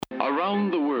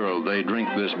Around the world, they drink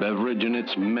this beverage in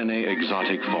its many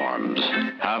exotic forms.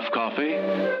 Half coffee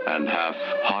and half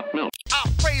hot milk. I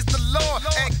praise the Lord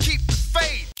and keep the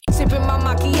faith. Sipping my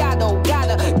macchiato,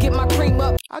 gotta get my cream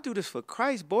up. I do this for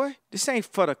Christ, boy. This ain't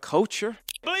for the culture.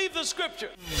 Believe the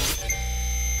scripture.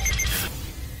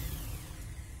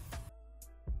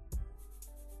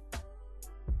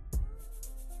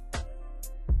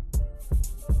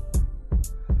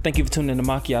 Thank you for tuning in to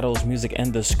Macchiato's Music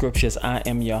and the Scriptures. I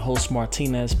am your host,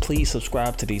 Martinez. Please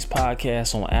subscribe to these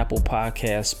podcasts on Apple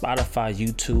Podcasts, Spotify,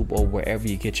 YouTube, or wherever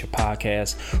you get your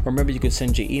podcasts. Remember, you can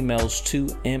send your emails to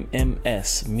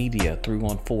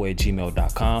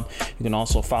mmsmedia314@gmail.com. You can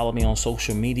also follow me on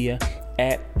social media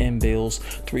at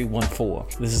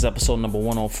mbills314. This is episode number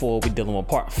 104. We're dealing with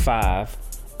part 5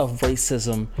 of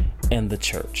racism in the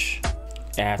church.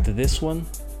 After this one,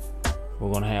 we're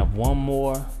going to have one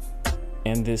more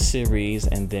in this series,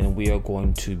 and then we are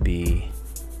going to be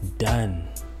done.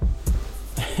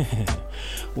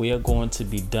 We are going to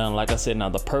be done. Like I said, now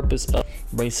the purpose of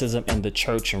racism in the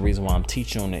church and reason why I'm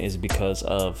teaching on it is because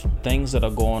of things that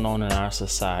are going on in our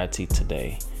society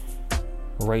today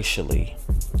racially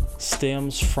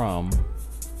stems from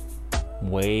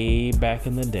way back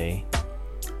in the day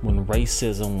when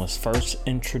racism was first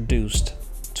introduced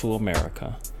to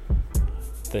America.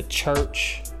 The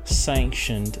church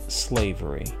sanctioned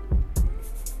slavery.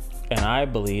 And I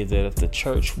believe that if the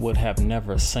church would have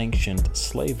never sanctioned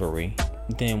slavery,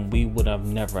 then we would have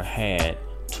never had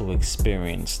to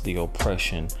experience the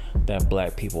oppression that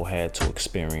black people had to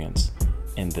experience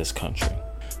in this country.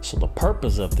 So the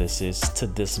purpose of this is to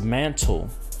dismantle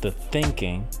the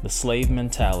thinking, the slave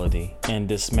mentality, and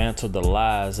dismantle the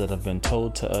lies that have been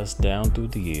told to us down through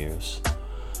the years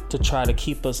to try to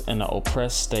keep us in an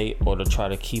oppressed state, or to try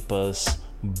to keep us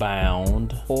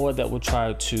bound, or that would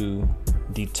try to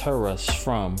deter us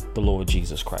from the Lord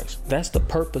Jesus Christ. That's the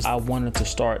purpose I wanted to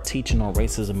start teaching on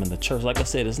racism in the church. Like I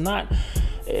said, it's not,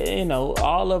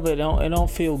 all of it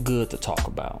don't feel good to talk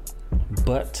about,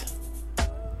 but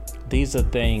these are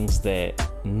things that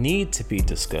need to be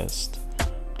discussed,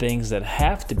 things that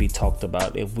have to be talked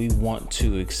about if we want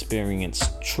to experience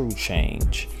true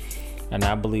change. And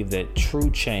I believe that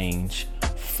true change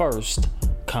first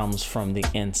comes from the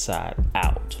inside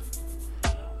out.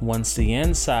 Once the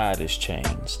inside is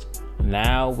changed,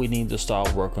 now we need to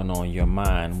start working on your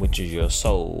mind, which is your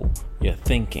soul, your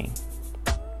thinking.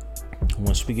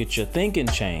 Once we get your thinking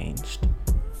changed,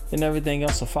 then everything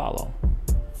else will follow.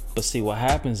 But see, what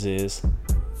happens is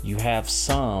you have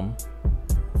some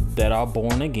that are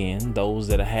born again, those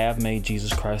that have made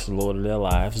Jesus Christ the Lord of their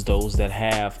lives, those that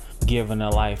have given their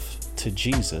life to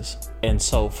Jesus. And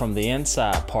so from the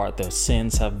inside part, their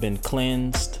sins have been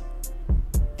cleansed.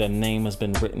 Their name has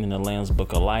been written in the Lamb's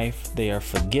Book of Life. They are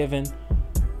forgiven.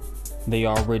 They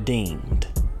are redeemed.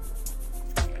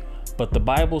 But the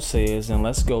Bible says, and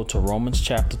let's go to Romans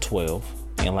chapter 12.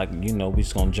 And we're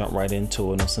just going to jump right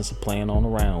into it, no sense of playing on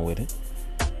around with it.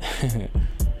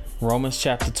 Romans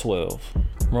chapter 12.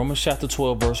 Romans chapter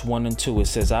 12, verse 1 and 2, it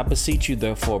says, I beseech you,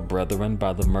 therefore, brethren,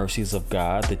 by the mercies of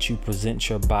God, that you present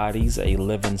your bodies a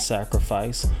living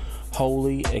sacrifice,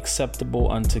 holy, acceptable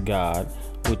unto God,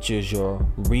 which is your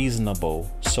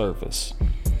reasonable service.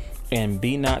 And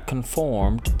be not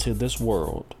conformed to this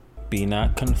world. Be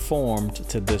not conformed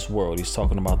to this world. He's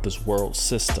talking about this world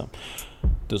system,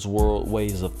 this world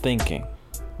ways of thinking.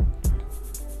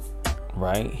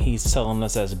 Right? He's telling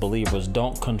us as believers,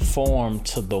 don't conform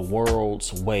to the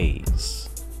world's ways.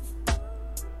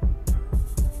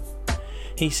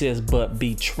 He says, but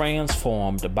be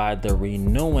transformed by the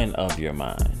renewing of your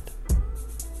mind,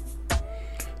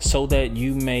 so that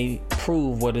you may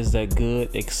prove what is that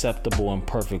good, acceptable, and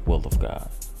perfect will of God.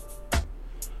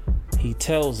 He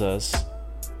tells us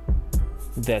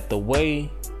that the way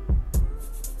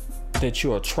that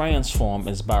you are transformed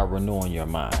is by renewing your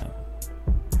mind.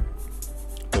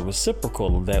 The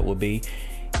reciprocal of that would be,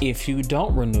 if you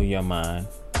don't renew your mind,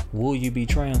 will you be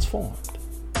transformed?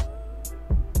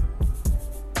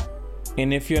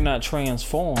 And if you're not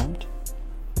transformed,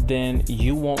 then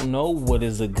you won't know what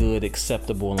is a good,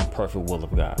 acceptable, and perfect will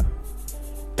of God.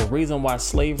 The reason why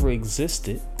slavery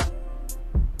existed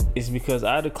is because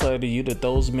I declare to you that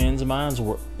those men's minds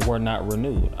were not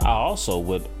renewed. I also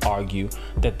would argue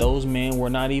that those men were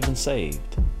not even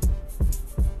saved.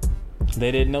 They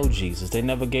didn't know Jesus. They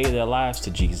never gave their lives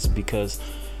to Jesus because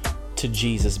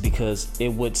it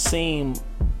would seem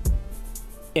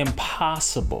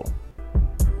impossible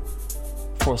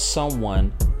for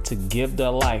someone to give their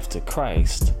life to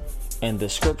Christ. And the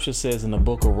scripture says in the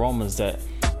book of Romans that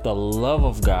the love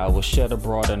of God was shed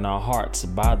abroad in our hearts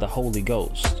by the Holy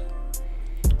Ghost.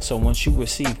 So once you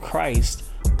receive Christ,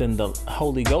 then the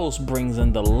Holy Ghost brings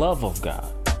in the love of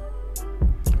God.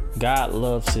 God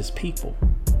loves his people.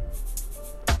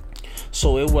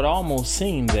 So it would almost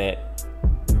seem that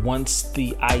once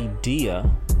the idea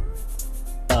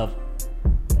of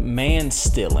man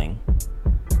stealing,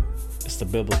 it's the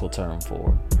biblical term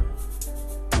for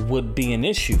it, would be an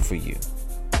issue for you,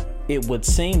 it would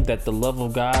seem that the love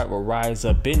of God will rise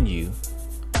up in you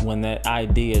when that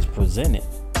idea is presented.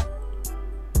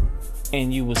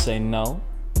 And you would say, no,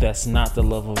 that's not the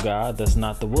love of God. That's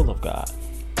not the will of God.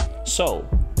 So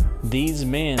these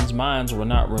men's minds were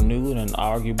not renewed, and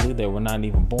arguably they were not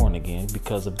even born again,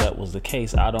 because if that was the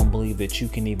case, I don't believe that you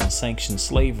can even sanction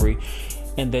slavery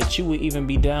and that you would even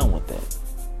be down with that.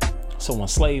 So when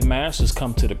slave masters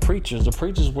come to the preachers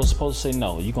were supposed to say,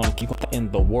 no, you're going to keep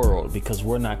in the world, because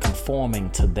we're not conforming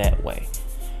to that way.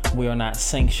 We are not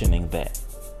sanctioning that.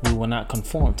 We will not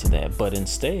conform to that. But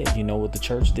instead, you know what the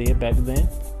church did back then?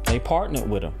 They partnered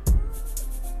with them.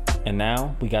 And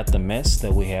now we got the mess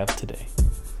that we have today.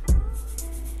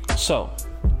 So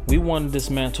we want to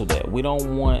dismantle that. We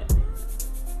don't want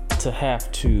to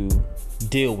have to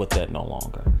deal with that no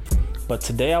longer. But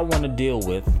today I want to deal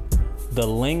with the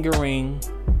lingering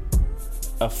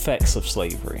effects of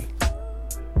slavery.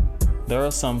 There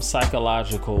are some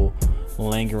psychological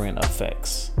lingering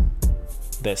effects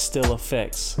that still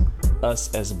affects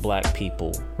us as black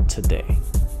people today,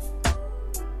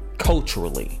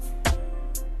 culturally.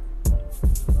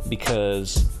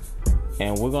 Because,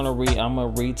 and I'm gonna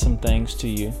read some things to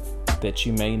you that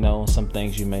you may know, some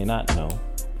things you may not know,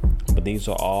 but these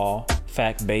are all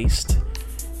fact-based.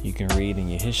 You can read in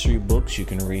your history books, you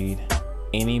can read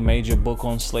any major book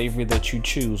on slavery that you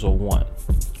choose or want.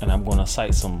 And I'm gonna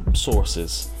cite some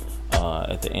sources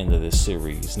at the end of this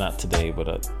series, not today,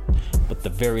 but the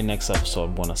very next episode.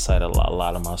 I'm going to cite a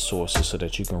lot of my sources so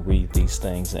that you can read these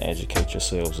things and educate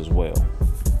yourselves as well.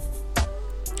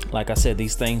 Like I said,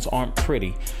 these things aren't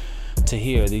pretty to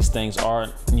hear. These things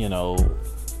aren't, are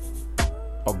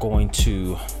going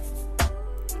to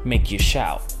make you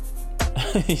shout.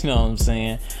 You know what I'm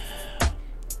saying?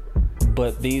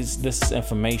 But this is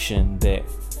information that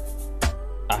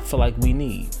I feel like we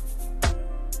need.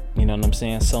 You know what I'm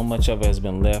saying? So much of it has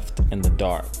been left in the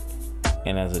dark.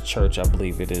 And as a church, I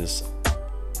believe it is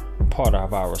part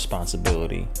of our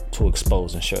responsibility to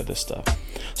expose and share this stuff.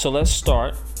 So let's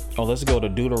go to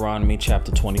Deuteronomy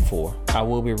chapter 24. I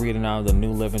will be reading out of the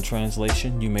New Living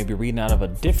Translation. You may be reading out of a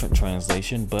different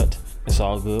translation, but it's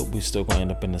all good. We're still going to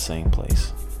end up in the same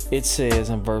place. It says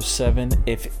in verse 7,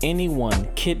 if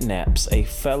anyone kidnaps a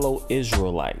fellow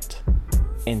Israelite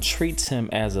and treats him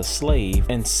as a slave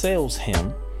and sells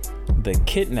him, the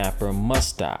kidnapper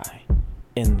must die.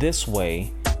 In this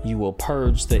way, you will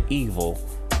purge the evil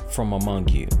from among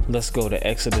you. Let's go to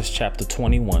Exodus chapter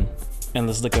 21 and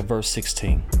let's look at verse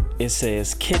 16. It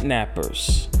says,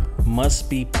 kidnappers must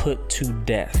be put to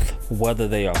death, whether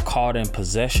they are caught in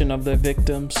possession of their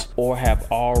victims or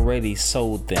have already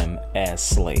sold them as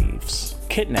slaves.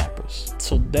 Kidnappers.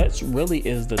 So that really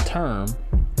is the term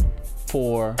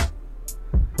for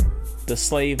the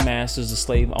slave masters, the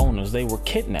slave owners. They were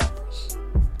kidnappers.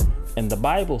 And the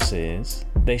Bible says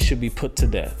they should be put to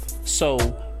death. So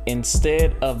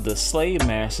instead of the slave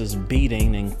masters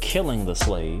beating and killing the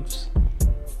slaves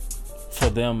for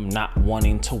them not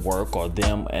wanting to work, or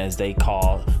them, as they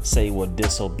say, were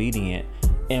disobedient,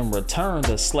 in return,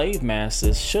 the slave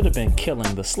masters should have been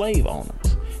killing the slave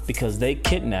owners because they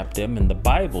kidnapped them. And the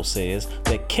Bible says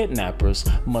that kidnappers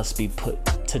must be put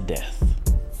to death.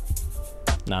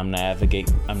 Now, I'm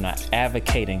not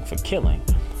advocating for killing,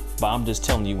 but I'm just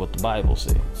telling you what the Bible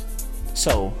says.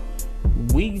 So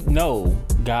we know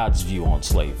God's view on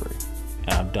slavery.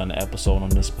 And I've done an episode on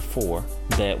this before,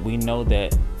 that we know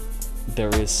that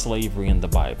there is slavery in the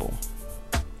Bible.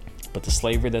 But the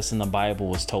slavery that's in the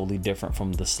Bible is totally different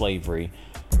from the slavery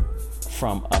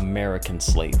from American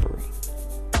slavery.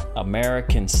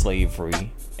 American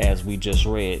slavery, as we just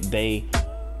read, they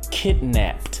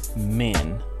kidnapped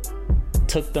men,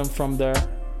 took them from their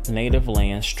native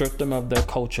land, stripped them of their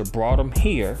culture, brought them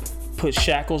here, put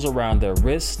shackles around their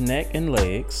wrists, neck, and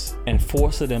legs, and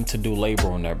forced them to do labor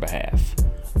on their behalf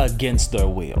against their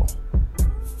will.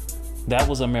 That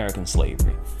was American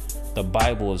slavery. The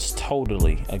Bible is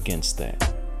totally against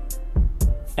that.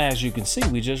 As you can see,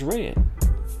 we just read,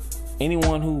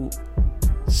 anyone who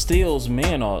steals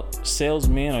men or sells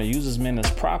men or uses men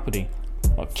as property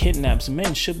or kidnaps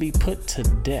men should be put to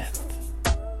death.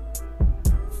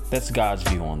 That's God's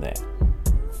view on that.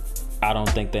 I don't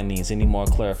think that needs any more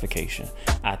clarification.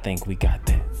 I think we got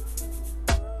that.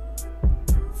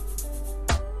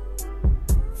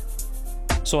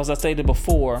 So as I stated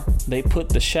before, they put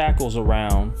the shackles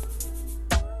around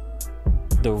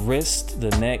the wrist, the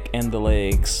neck, and the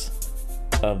legs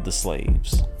of the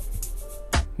slaves.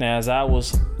 Now, as I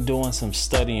was doing some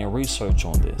study and research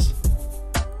on this,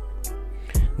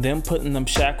 them putting them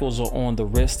shackles on the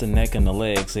wrist, the neck, and the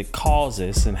legs, it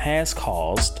causes and has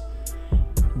caused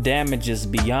damages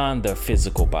beyond their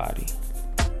physical body.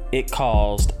 It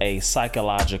caused a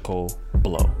psychological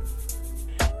blow.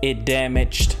 It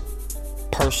damaged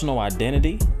personal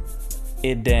identity.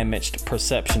 It damaged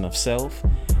perception of self.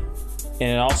 And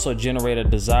it also generated a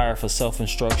desire for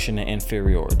self-instruction and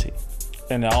inferiority.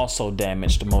 And it also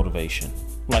damaged motivation.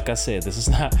 Like I said, this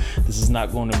is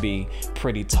not going to be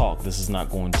pretty talk. This is not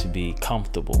going to be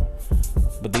comfortable.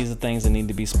 But these are things that need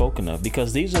to be spoken of,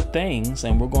 because these are things,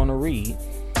 and we're going to read,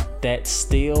 that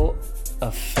still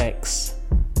affects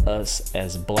us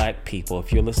as black people.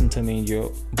 If you're listening to me and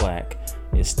you're black,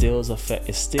 it still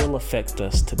affects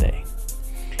us today.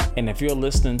 And if you're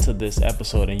listening to this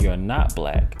episode and you're not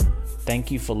black,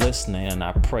 thank you for listening, and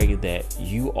I pray that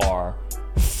you are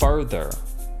further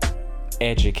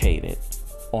educated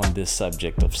on this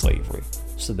subject of slavery,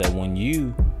 so that when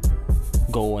you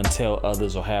go and tell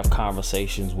others or have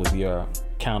conversations with your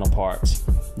counterparts,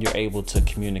 you're able to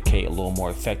communicate a little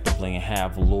more effectively and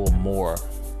have a little more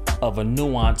of a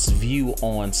nuanced view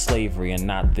on slavery, and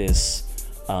not this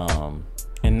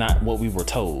and not what we were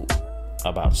told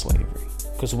about slavery.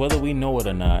 Because whether we know it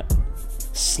or not,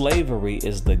 slavery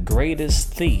is the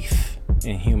greatest thief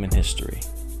in human history.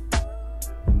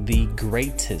 The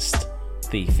greatest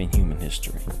thief in human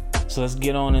history. So let's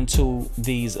get on into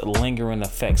these lingering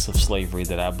effects of slavery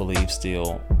that I believe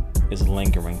still is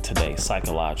lingering today,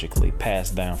 psychologically,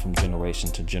 passed down from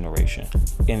generation to generation.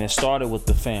 And it started with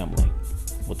the family.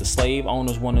 What the slave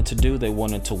owners wanted to do, they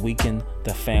wanted to weaken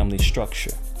the family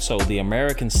structure. So the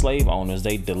American slave owners,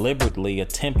 they deliberately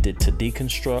attempted to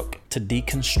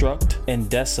deconstruct and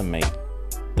decimate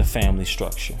the family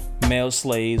structure. Male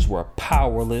slaves were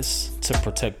powerless to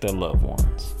protect their loved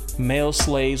ones. Male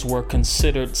slaves were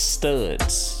considered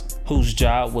studs whose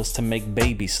job was to make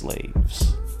baby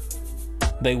slaves.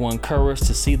 They were encouraged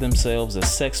to see themselves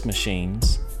as sex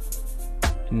machines,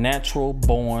 natural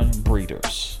born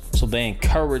breeders. So they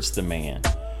encouraged the man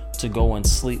to go and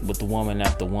sleep with the woman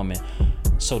after woman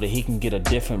so that he can get a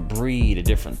different breed, a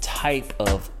different type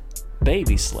of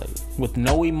baby slave. With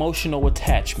no emotional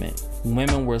attachment,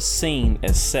 women were seen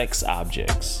as sex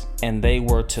objects, and they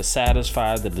were to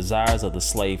satisfy the desires of the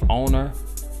slave owner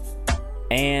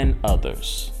and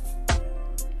others.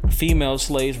 Female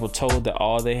slaves were told that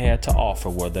all they had to offer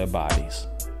were their bodies,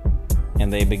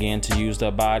 and they began to use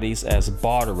their bodies as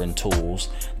bartering tools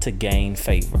to gain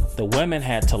favor. The women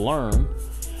had to learn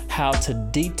how to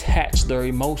detach their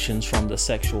emotions from the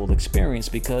sexual experience,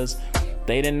 because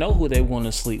they didn't know who they want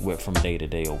to sleep with from day to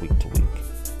day or week to week.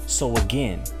 So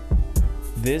again,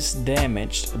 this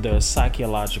damaged their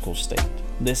psychological state.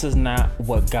 This is not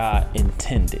what God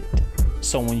intended.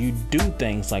 So when you do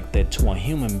things like that to a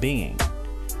human being,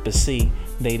 but see,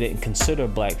 they didn't consider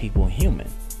black people human.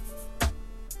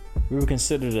 We were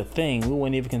considered a thing. We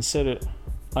weren't even considered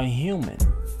a human.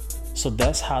 So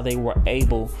that's how they were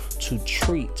able to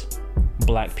treat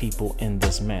black people in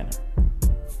this manner.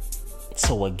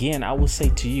 So again, I would say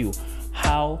to you,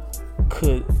 how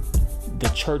could the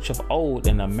church of old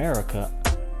in America,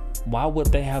 why would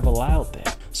they have allowed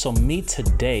that? So me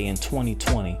today in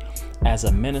 2020, as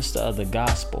a minister of the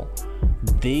gospel,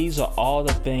 these are all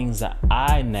the things that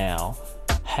I now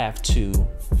have to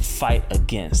fight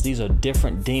against. These are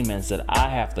different demons that I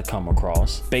have to come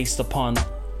across based upon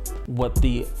what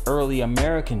the early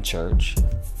American church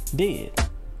did.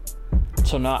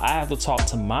 So now I have to talk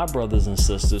to my brothers and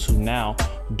sisters who now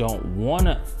don't want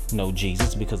to know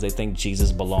Jesus because they think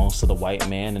Jesus belongs to the white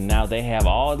man. And now they have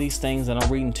all these things that I'm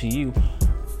reading to you.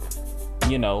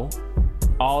 You know,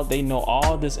 they know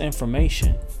all this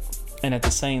information. And at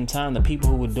the same time, the people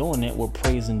who were doing it were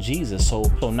praising Jesus. So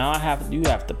now you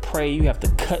have to pray. You have to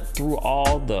cut through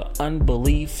all the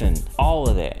unbelief and all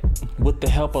of that with the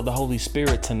help of the Holy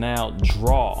Spirit to now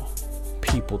draw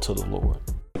people to the Lord.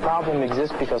 The problem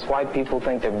exists because white people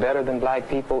think they're better than black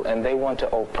people, and they want to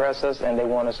oppress us, and they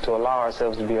want us to allow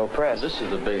ourselves to be oppressed. This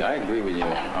is the big, I agree with you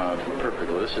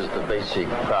perfectly. This is the basic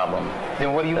problem.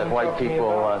 Then what do you that want white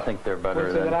people think they're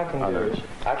better than others.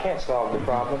 I can't solve the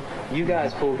problem. You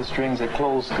guys pull the strings that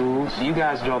close schools. You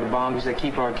guys draw the boundaries that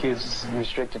keep our kids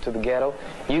restricted to the ghetto.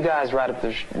 You guys write up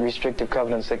the restrictive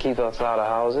covenants that keep us out of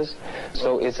houses.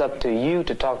 So it's up to you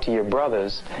to talk to your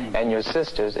brothers and your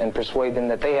sisters and persuade them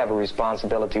that they have a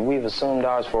responsibility responsibility. We've assumed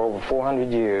ours for over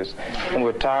 400 years, and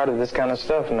we're tired of this kind of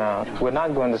stuff now. We're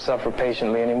not going to suffer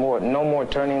patiently anymore. No more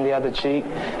turning the other cheek,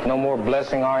 no more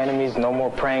blessing our enemies, no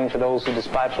more praying for those who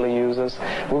despitefully use us.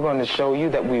 We're going to show you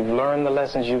that we've learned the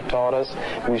lessons you've taught us.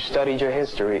 We've studied your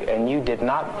history, and you did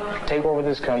not take over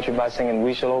this country by singing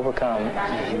 "We Shall Overcome."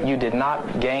 You did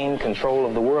not gain control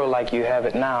of the world like you have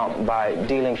it now by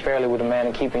dealing fairly with a man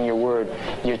and keeping your word.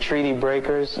 You're treaty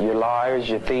breakers, you're liars,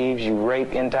 you're thieves, you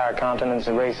rape entire continents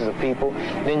and races of people.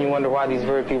 Then you wonder why these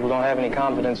very people don't have any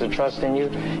confidence or trust in you.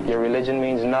 Your religion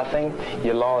means nothing.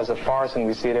 Your law is a farce, and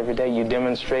we see it every day. You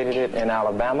demonstrated it in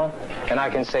Alabama, and I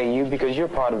can say you because you're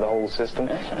part of the whole system.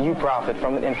 You profit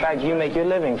from it. In fact, you make your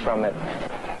living from it.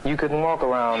 You couldn't walk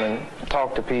around and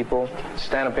talk to people,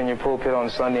 stand up in your pulpit on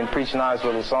Sunday and preach nice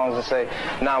little songs and say,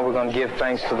 now we're going to give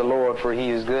thanks to the Lord for he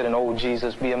is good and old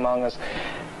Jesus be among us.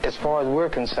 As far as we're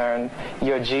concerned,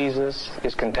 your Jesus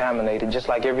is contaminated, just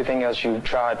like everything else you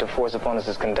tried to force upon us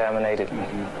is contaminated.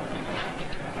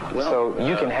 So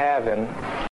you can have him.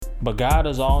 But God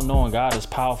is all-knowing. God is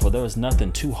powerful. There is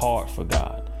nothing too hard for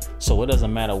God. So it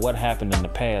doesn't matter what happened in the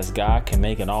past. God can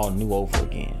make it all new over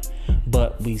again.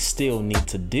 But we still need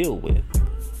to deal with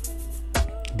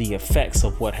the effects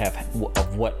of what happened.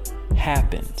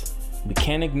 We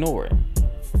can't ignore it.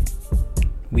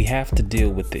 We have to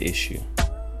deal with the issue.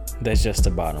 That's just the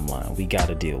bottom line. We got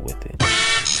to deal with it.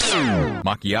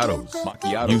 Macchiatos,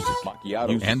 music,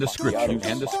 and the scripture,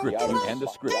 and the scripture, and the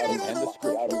scripture, and the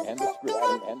scripture, and the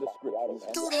scripture, and the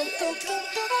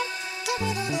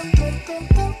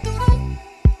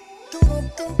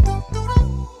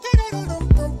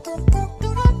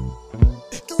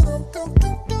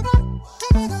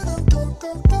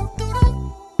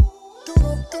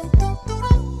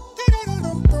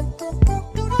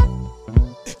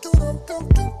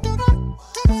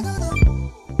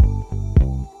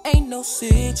Ain't no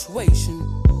situation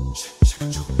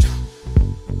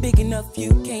big enough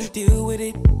you can't deal with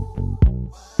it.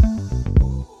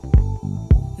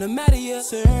 No matter your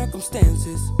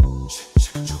circumstances,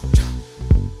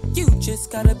 you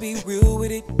just gotta be real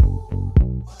with it.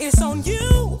 It's on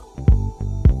you.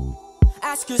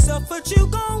 Ask yourself what you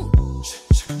gon'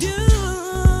 do.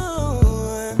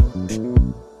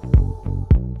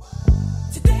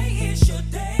 Today is your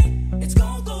day. It's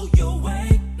gon' go your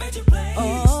way. Major plays.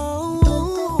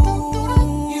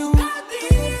 You got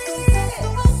this.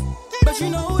 But you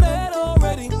know that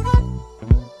already,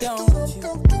 don't you?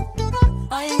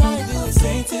 I ain't gonna do the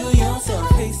same to yourself.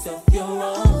 Pace up your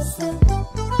own swing.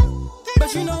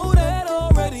 But you know that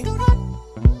already,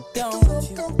 don't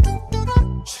you?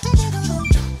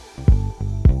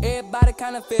 Everybody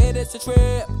kinda fed it's a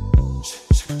trip.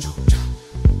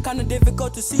 Kinda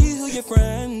difficult to see who your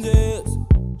friend is.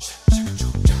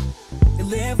 They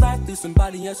live life through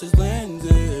somebody else's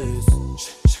lenses.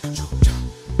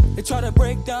 They try to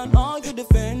break down all your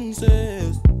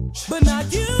defenses, but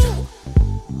not you.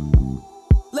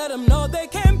 Let them know they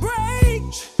can't break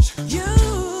you.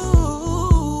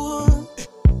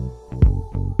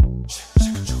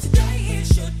 Today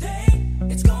is your day.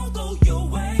 It's gonna go your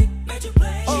way. Major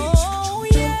play. Oh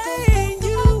yeah,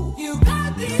 you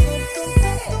got this.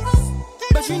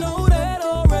 But you know that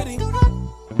already,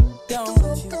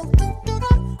 don't you?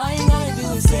 I ain't gonna do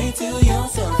the same to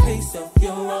yourself. Pace up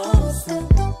your own swing.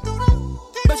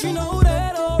 But you know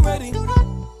that already,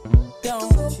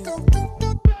 don't you?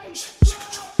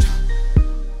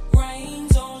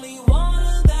 Rain's only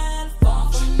water that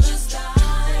falls from the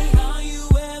sky. How you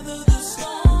weather the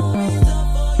storm is up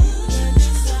for you to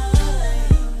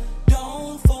decide.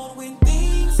 Don't fall when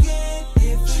things get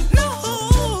difficult. No,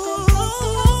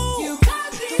 you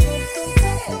got this.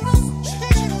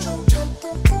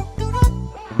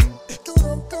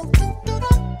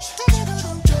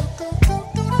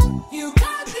 You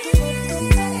got this.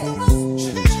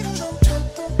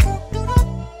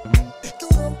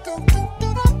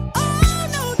 Oh,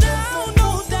 no doubt,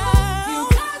 no doubt. You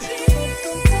got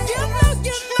this.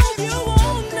 You know you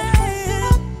want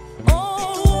it.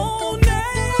 Oh, want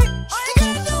it. All you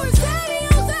gotta do is say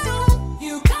yourself.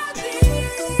 You got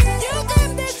this. You got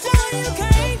this, so you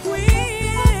can't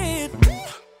quit.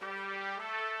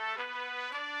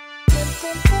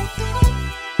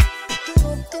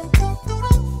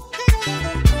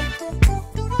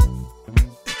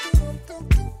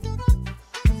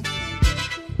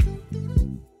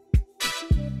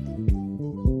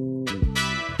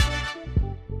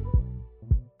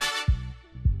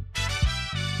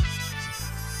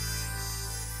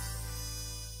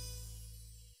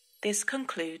 This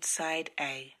concludes Side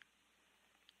A.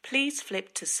 Please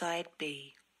flip to Side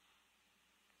B.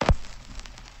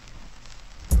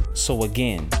 So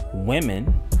again,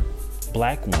 women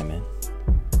black women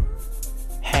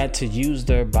had to use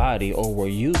their body or were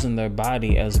using their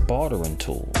body as bartering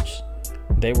tools.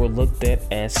 They were looked at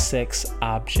as sex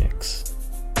objects.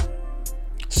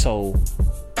 So,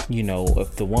 you know,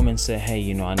 if the woman said, hey,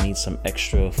 you know, I need some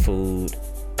extra food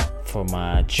for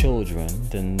my children,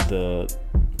 then the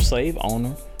slave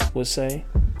owner would say,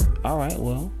 all right,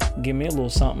 well, give me a little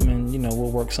something and, you know,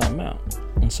 we'll work something out.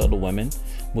 And so the women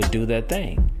would do that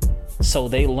thing. So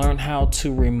they learned how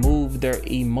to remove their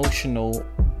emotional,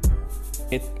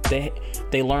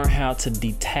 they learn how to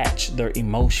detach their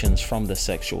emotions from the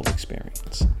sexual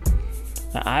experience.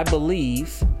 Now, I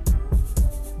believe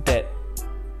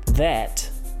that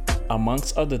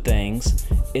amongst other things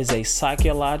is a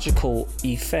psychological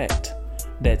effect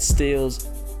that still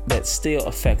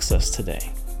affects us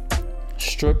today.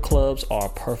 Strip clubs are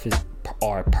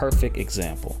a perfect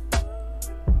example.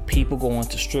 People go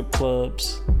into strip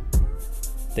clubs,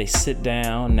 they sit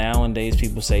down. Nowadays,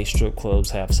 people say strip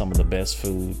clubs have some of the best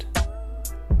food.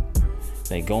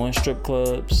 They go in strip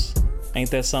clubs.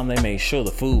 Ain't that something? They made sure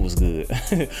the food was good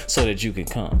so that you can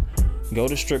come. Go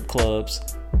to strip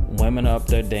clubs. Women are up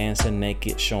there dancing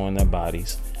naked, showing their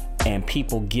bodies, and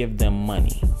people give them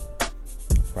money,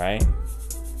 right?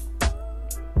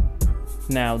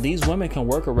 Now, these women can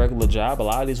work a regular job. A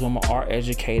lot of these women are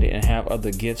educated and have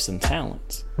other gifts and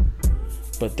talents,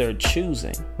 but they're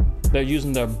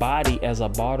using their body as a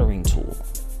bartering tool,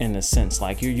 in a sense,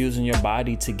 like you're using your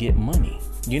body to get money.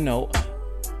 You know,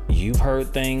 you've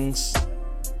heard things,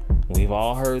 we've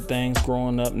all heard things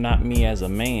growing up, not me as a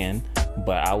man,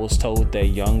 but I was told that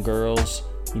young girls,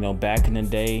 you know, back in the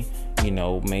day, you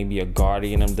know, maybe a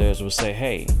guardian of theirs would say,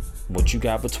 hey, what you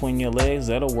got between your legs,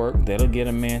 that'll work. That'll get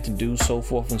a man to do so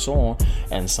forth and so on.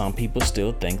 And some people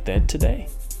still think that today.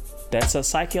 That's a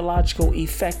psychological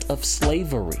effect of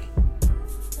slavery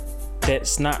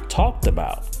that's not talked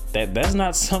about. That's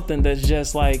not something that's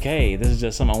just like, hey, this is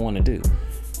just something I want to do.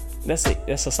 That's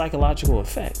a psychological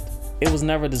effect. It was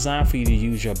never designed for you to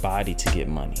use your body to get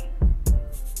money.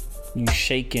 You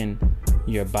shaking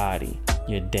your body,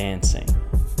 you're dancing.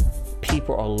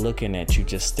 People are looking at you,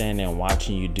 just standing and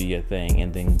watching you do your thing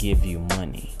and then give you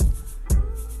money.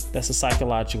 That's a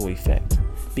psychological effect.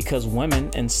 Because women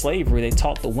in slavery, they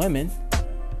taught the women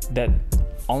that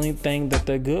only thing that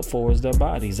they're good for is their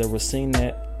bodies. They were seen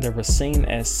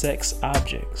as sex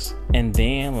objects. And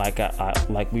then,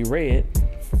 like we read,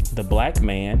 the black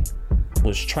man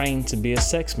was trained to be a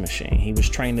sex machine. He was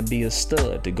trained to be a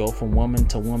stud, to go from woman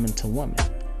to woman to woman.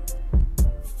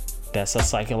 That's a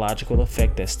psychological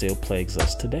effect that still plagues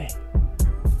us today.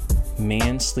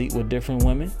 Men sleep with different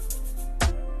women,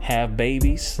 have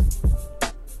babies,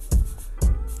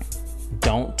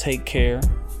 don't take care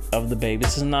of the baby.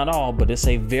 This is not all, but it's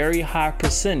a very high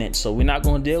percentage. So we're not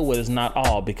going to deal with it's not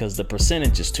all because the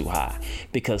percentage is too high.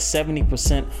 Because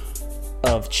 70%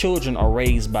 of children are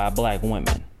raised by black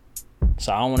women.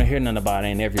 So I don't want to hear nothing about it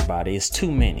ain't everybody. It's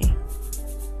too many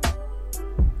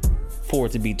for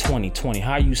it to be 2020.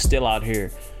 How are you still out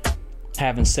here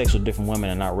having sex with different women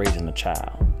and not raising a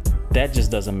child? That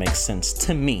just doesn't make sense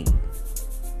to me.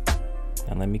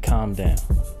 Now let me calm down.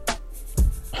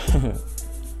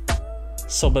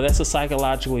 But that's a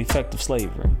psychological effect of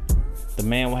slavery. The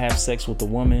man will have sex with the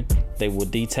woman. They will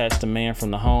detach the man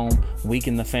from the home,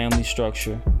 weaken the family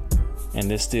structure, and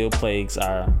this still plagues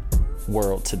our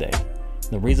world today.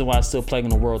 The reason why it's still plaguing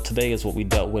the world today is what we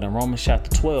dealt with in Romans chapter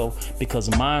 12,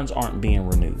 because minds aren't being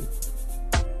renewed.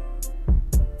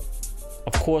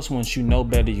 Of course, once you know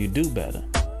better, you do better.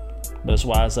 But that's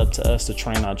why it's up to us to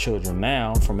train our children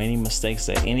now from any mistakes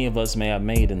that any of us may have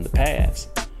made in the past.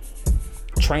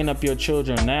 Train up your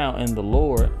children now in the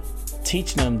Lord,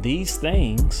 teach them these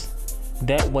things.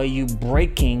 That way you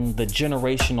breaking the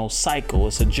generational cycle.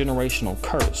 It's a generational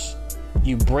curse.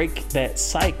 You break that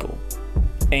cycle.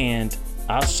 And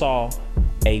I saw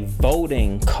a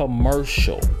voting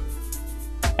commercial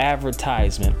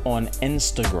advertisement on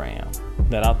Instagram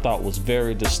that I thought was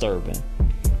very disturbing.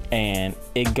 And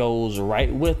it goes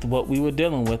right with what we were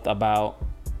dealing with about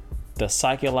the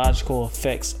psychological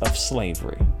effects of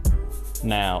slavery.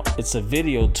 Now, it's a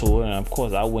video tour, and of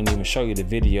course, I wouldn't even show you the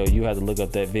video. You have to look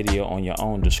up that video on your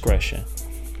own discretion.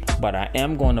 But I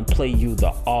am going to play you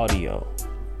the audio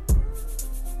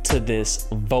to this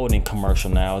voting commercial.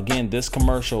 Now, again, this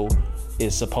commercial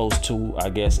is supposed to, I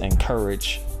guess,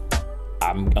 encourage,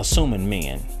 I'm assuming,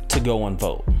 men to go and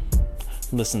vote.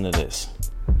 Listen to this.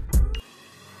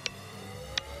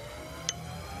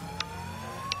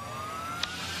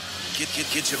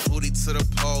 Get your booty to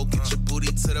the pole, get your booty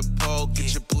to the pole,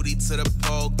 get your booty to the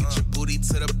pole, get your booty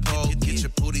to the pole, get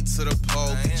your booty to the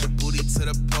pole, get your booty to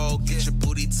the pole, get your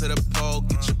booty to the pole,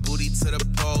 get your booty to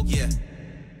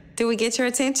Did we get your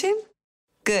attention?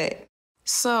 Good.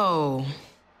 So,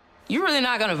 you really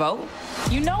not gonna vote?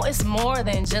 You know it's more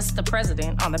than just the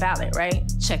president on the ballot,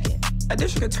 right? Check it. A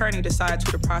district attorney decides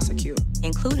who to prosecute,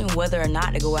 including whether or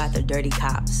not to go after dirty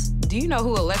cops. Do you know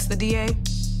who elects the DA?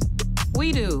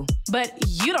 We do, but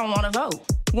you don't want to vote.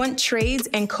 Want trades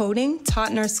and coding taught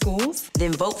in our schools?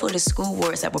 Then vote for the school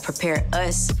boards that will prepare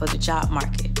us for the job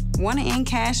market. Want to end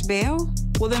cash bail?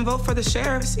 Well, then vote for the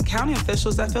sheriffs and county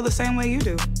officials that feel the same way you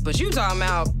do. But you talking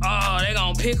about, they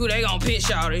gonna pick who they gonna pick,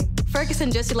 shawty.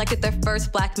 Ferguson just elected their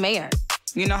first black mayor.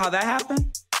 You know how that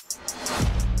happened?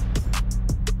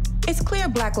 It's clear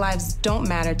Black lives don't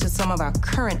matter to some of our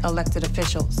current elected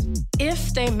officials.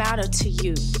 If they matter to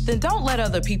you, then don't let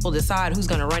other people decide who's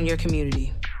gonna run your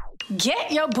community.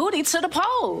 Get your booty to the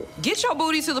poll. Get your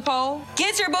booty to the poll.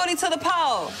 Get your booty to the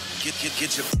poll. Get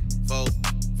your vote,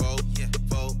 yeah,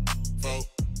 vote.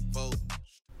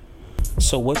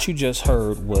 So what you just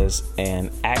heard was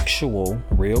an actual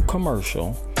real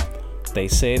commercial. They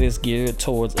said it's geared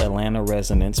towards Atlanta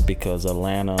residents because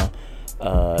Atlanta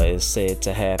is said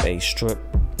to have a strip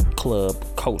club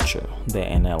culture. That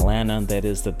in Atlanta, that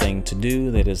is the thing to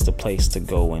do, that is the place to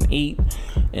go and eat,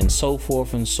 and so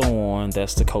forth and so on.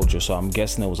 That's the culture. So I'm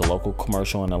guessing it was a local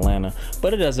commercial in Atlanta,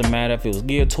 but it doesn't matter if it was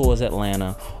geared towards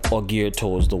Atlanta or geared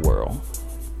towards the world.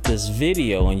 This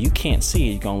video, and you can't see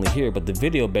it, you can only hear it, but the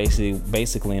video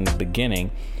basically in the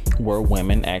beginning were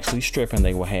women actually stripping.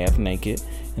 They were half naked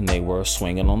and they were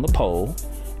swinging on the pole,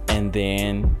 and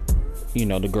then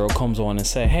the girl comes on and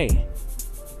say, "Hey,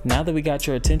 now that we got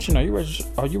your attention, are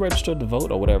you registered to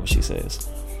vote?" or whatever she says.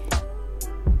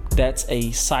 That's a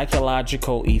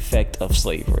psychological effect of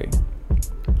slavery.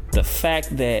 The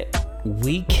fact that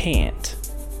we can't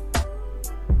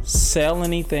sell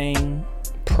anything,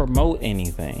 promote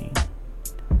anything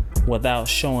without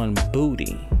showing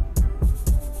booty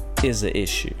is an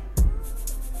issue.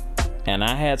 And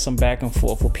I had some back and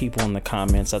forth with people in the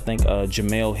comments. I think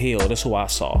Jemele Hill, that's who I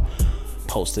saw,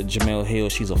 posted. Jemele Hill,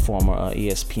 she's a former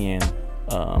ESPN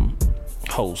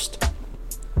host.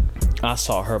 I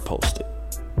saw her post it.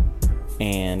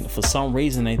 And for some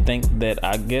reason, they think that,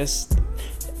 I guess,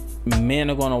 men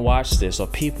are going to watch this, or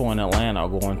people in Atlanta are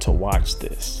going to watch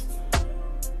this.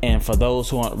 And for those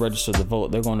who aren't registered to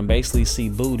vote, they're going to basically see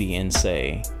booty and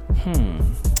say,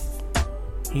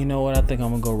 you know what, I think I'm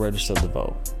going to go register to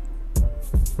vote.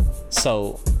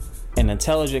 So an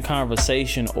intelligent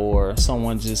conversation or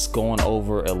someone just going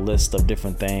over a list of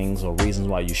different things or reasons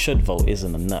why you should vote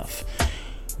isn't enough.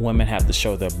 Women have to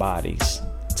show their bodies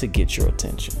to get your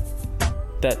attention.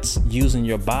 That's using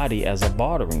your body as a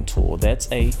bartering tool. That's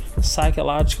a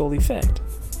psychological effect.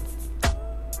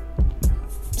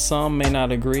 Some may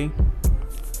not agree.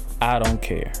 I don't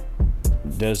care.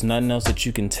 There's nothing else that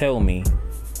you can tell me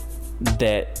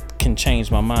that can change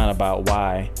my mind about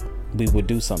why we would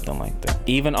do something like that.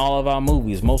 Even all of our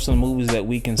movies, most of the movies that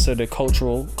we consider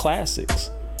cultural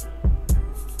classics,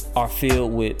 are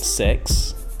filled with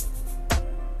sex,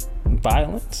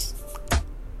 violence.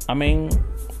 I mean,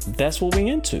 that's what we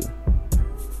into.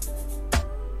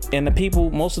 And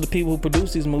most of the people who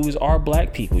produce these movies are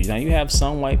black people. Now, you have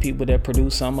some white people that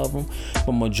produce some of them,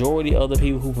 but majority of the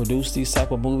people who produce these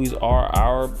type of movies are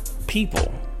our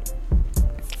people.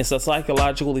 It's a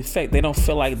psychological effect. They don't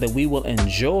feel like that we would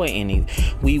enjoy anything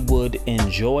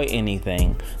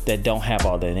that don't have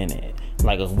all that in it.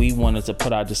 Like if we wanted to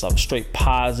put out just a straight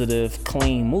positive,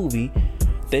 clean movie,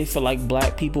 they feel like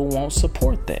black people won't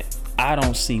support that. I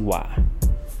don't see why.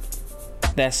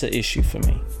 That's an issue for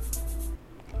me.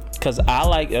 Because there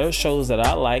are shows that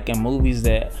I like and movies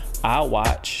that I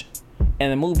watch,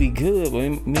 and the movie good, but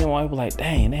me and my wife were like,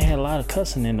 dang, they had a lot of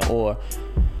cussing in it, or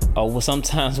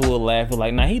sometimes we'll laugh, we're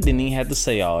like, nah, he didn't even have to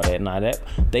say all that. Nah,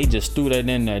 they just threw that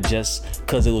in there just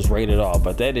because it was rated R,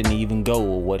 but that didn't even go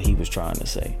with what he was trying to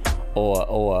say.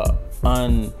 Or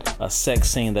a sex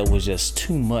scene that was just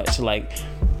too much. Like,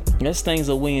 there's things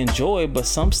that we enjoy, but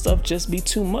some stuff just be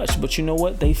too much. But you know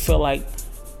what? They feel like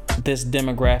this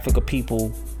demographic of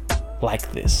people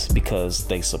like this because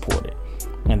they support it.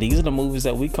 And these are the movies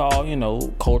that we call,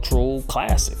 cultural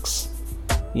classics.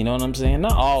 You know what I'm saying?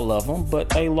 Not all of them,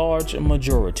 but a large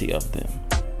majority of them.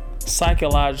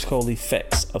 Psychological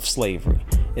effects of slavery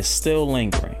is still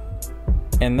lingering.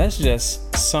 And that's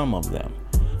just some of them.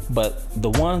 But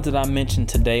the ones that I mentioned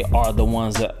today are the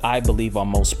ones that I believe are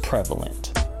most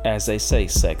prevalent. As they say,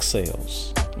 sex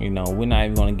sells. We're not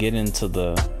even going to get into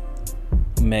the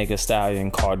Mega Stallion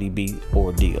Cardi B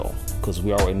ordeal because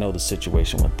we already know the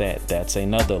situation with that. That's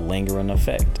another lingering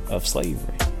effect of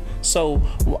slavery. So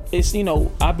it's,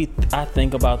 I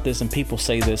think about this, and people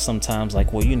say this sometimes,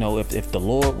 like, well, if the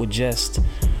Lord would just,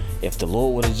 if the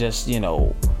Lord would have just,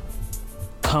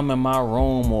 come in my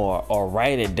room or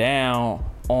write it down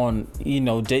on,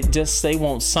 they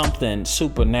want something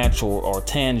supernatural or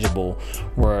tangible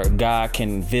where God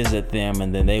can visit them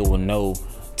and then they will know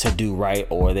to do right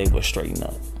or they will straighten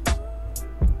up.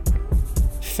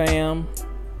 Fam,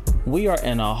 we are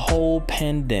in a whole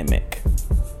pandemic.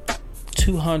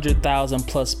 200,000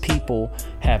 plus people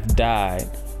have died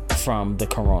from the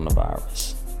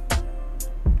coronavirus.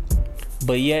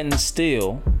 But yet and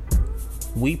still,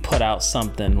 we put out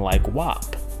something like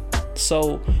WAP.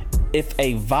 So if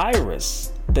a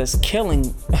virus that's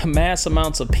killing mass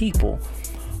amounts of people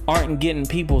aren't getting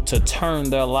people to turn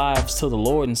their lives to the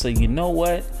Lord and say, you know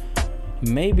what?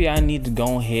 Maybe I need to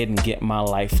go ahead and get my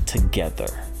life together.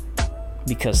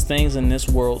 Because things in this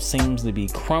world seems to be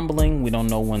crumbling. We don't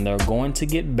know when they're going to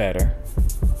get better.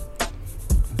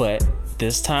 But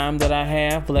this time that I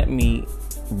have, let me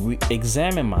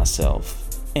examine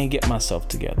myself and get myself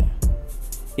together.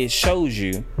 It shows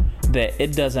you that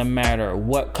it doesn't matter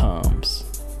what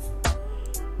comes.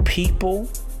 People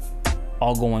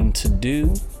are going to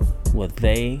do what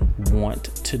they want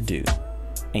to do.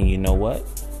 And you know what?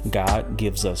 God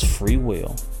gives us free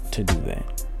will to do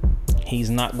that. He's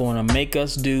not going to make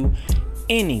us do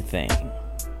anything.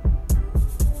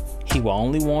 He will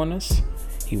only warn us.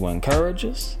 He will encourage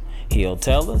us. He'll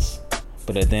tell us.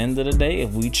 But at the end of the day,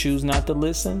 if we choose not to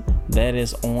listen, that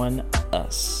is on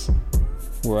us.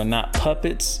 We're not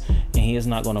puppets, and he is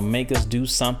not going to make us do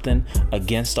something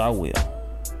against our will.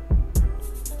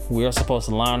 We are supposed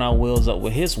to line our wills up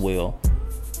with his will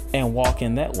and walk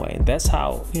in that way. That's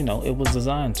how, it was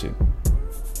designed to.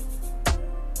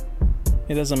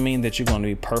 It doesn't mean that you're going to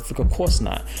be perfect. Of course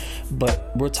not.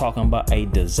 But we're talking about a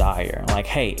desire. Like,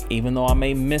 hey, even though I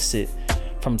may miss it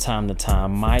from time to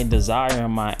time, my desire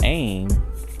and my aim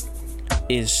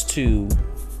is to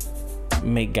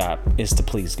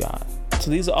please God. So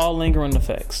these are all lingering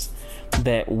effects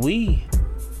that we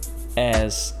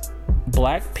as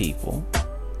black people,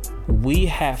 we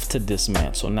have to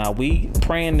dismantle. Now we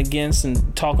praying against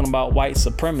and talking about white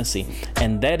supremacy,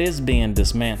 and that is being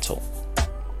dismantled.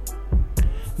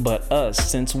 But us,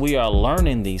 since we are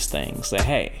learning these things, that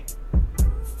hey,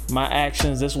 my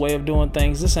actions, this way of doing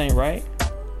things, this ain't right.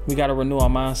 We got to renew our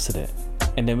minds to that.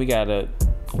 And then we got to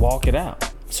walk it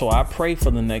out. So I pray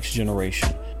for the next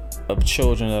generation of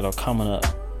children that are coming up,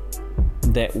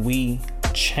 that we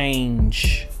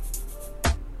change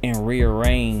and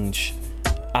rearrange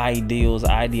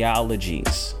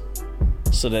ideologies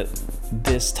so that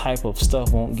this type of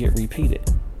stuff won't get repeated.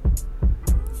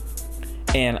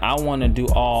 And I want to do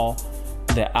all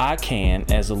that I can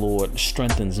as the Lord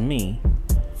strengthens me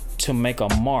to make a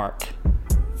mark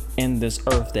in this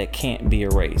earth that can't be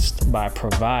erased by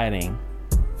providing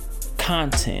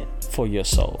content for your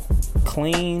soul.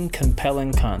 Clean,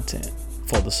 compelling content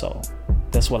for the soul.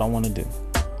 That's what I want to do.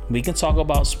 We can talk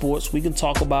about sports. We can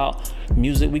talk about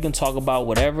music. We can talk about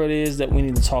whatever it is that we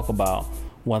need to talk about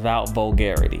without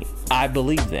vulgarity. I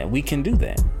believe that we can do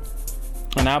that.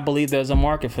 And I believe there's a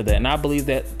market for that. And I believe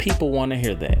that people want to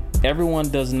hear that. Everyone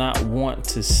does not want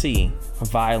to see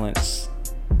violence,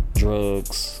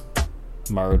 drugs,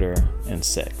 murder, and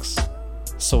sex.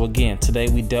 So again, today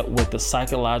we dealt with the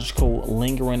psychological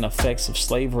lingering effects of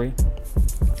slavery.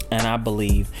 And I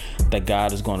believe that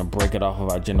God is going to break it off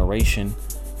of our generation.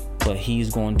 But he's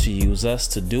going to use us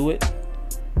to do it.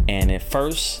 And we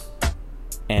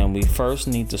first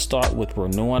need to start with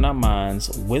renewing our minds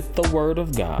with the word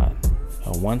of God.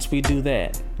 And once we do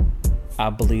that, I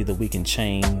believe that we can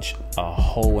change a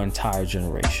whole entire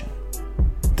generation.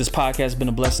 This podcast has been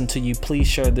a blessing to you. Please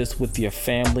share this with your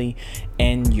family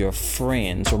and your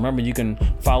friends. Remember, you can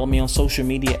follow me on social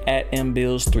media at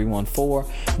mbills314.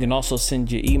 You can also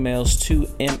send your emails to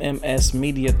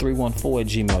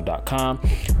mmsmedia314@gmail.com.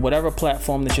 Whatever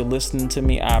platform that you're listening to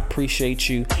me, I appreciate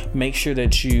you. Make sure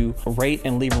that you rate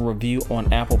and leave a review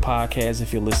on Apple Podcasts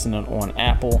if you're listening on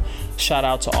Apple. Shout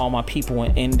out to all my people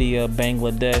in India,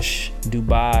 Bangladesh,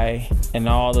 Dubai, and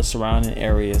all the surrounding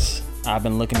areas. I've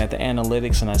been looking at the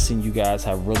analytics and I see you guys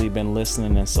have really been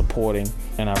listening and supporting.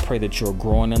 And I pray that you're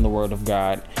growing in the Word of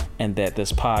God and that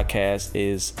this podcast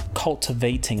is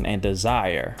cultivating a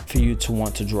desire for you to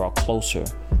want to draw closer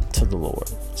to the Lord.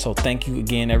 So thank you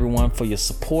again, everyone, for your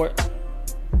support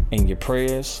and your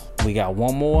prayers. We got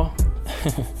one more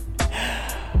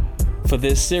for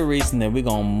this series, and then we're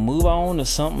going to move on to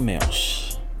something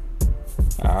else.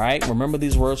 All right. Remember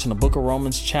these words from the book of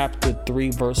Romans, chapter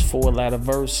 3, verse 4, latter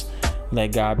verse.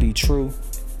 Let God be true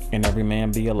and every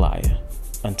man be a liar.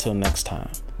 Until next time,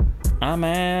 I'm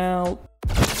out.